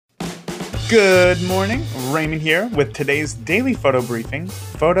Good morning, Raymond here with today's daily photo briefing,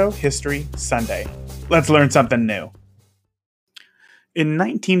 Photo History Sunday. Let's learn something new. In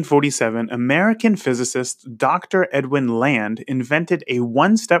 1947, American physicist Dr. Edwin Land invented a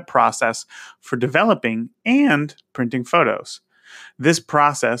one-step process for developing and printing photos. This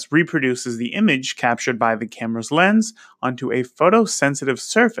process reproduces the image captured by the camera's lens onto a photosensitive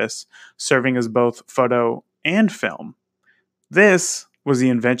surface, serving as both photo and film. This was the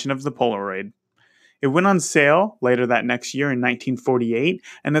invention of the Polaroid. It went on sale later that next year in 1948,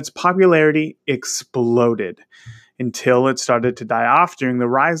 and its popularity exploded until it started to die off during the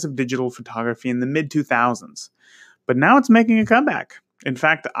rise of digital photography in the mid-2000s. But now it's making a comeback. In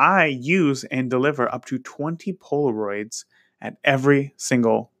fact, I use and deliver up to 20 Polaroids at every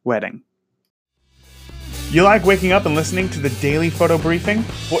single wedding. You like waking up and listening to the daily photo briefing?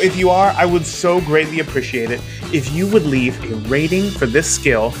 Well, if you are, I would so greatly appreciate it if you would leave a rating for this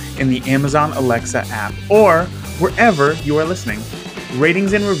skill in the Amazon Alexa app or wherever you are listening.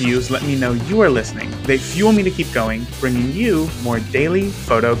 Ratings and reviews let me know you are listening. They fuel me to keep going, bringing you more daily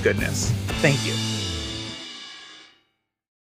photo goodness. Thank you.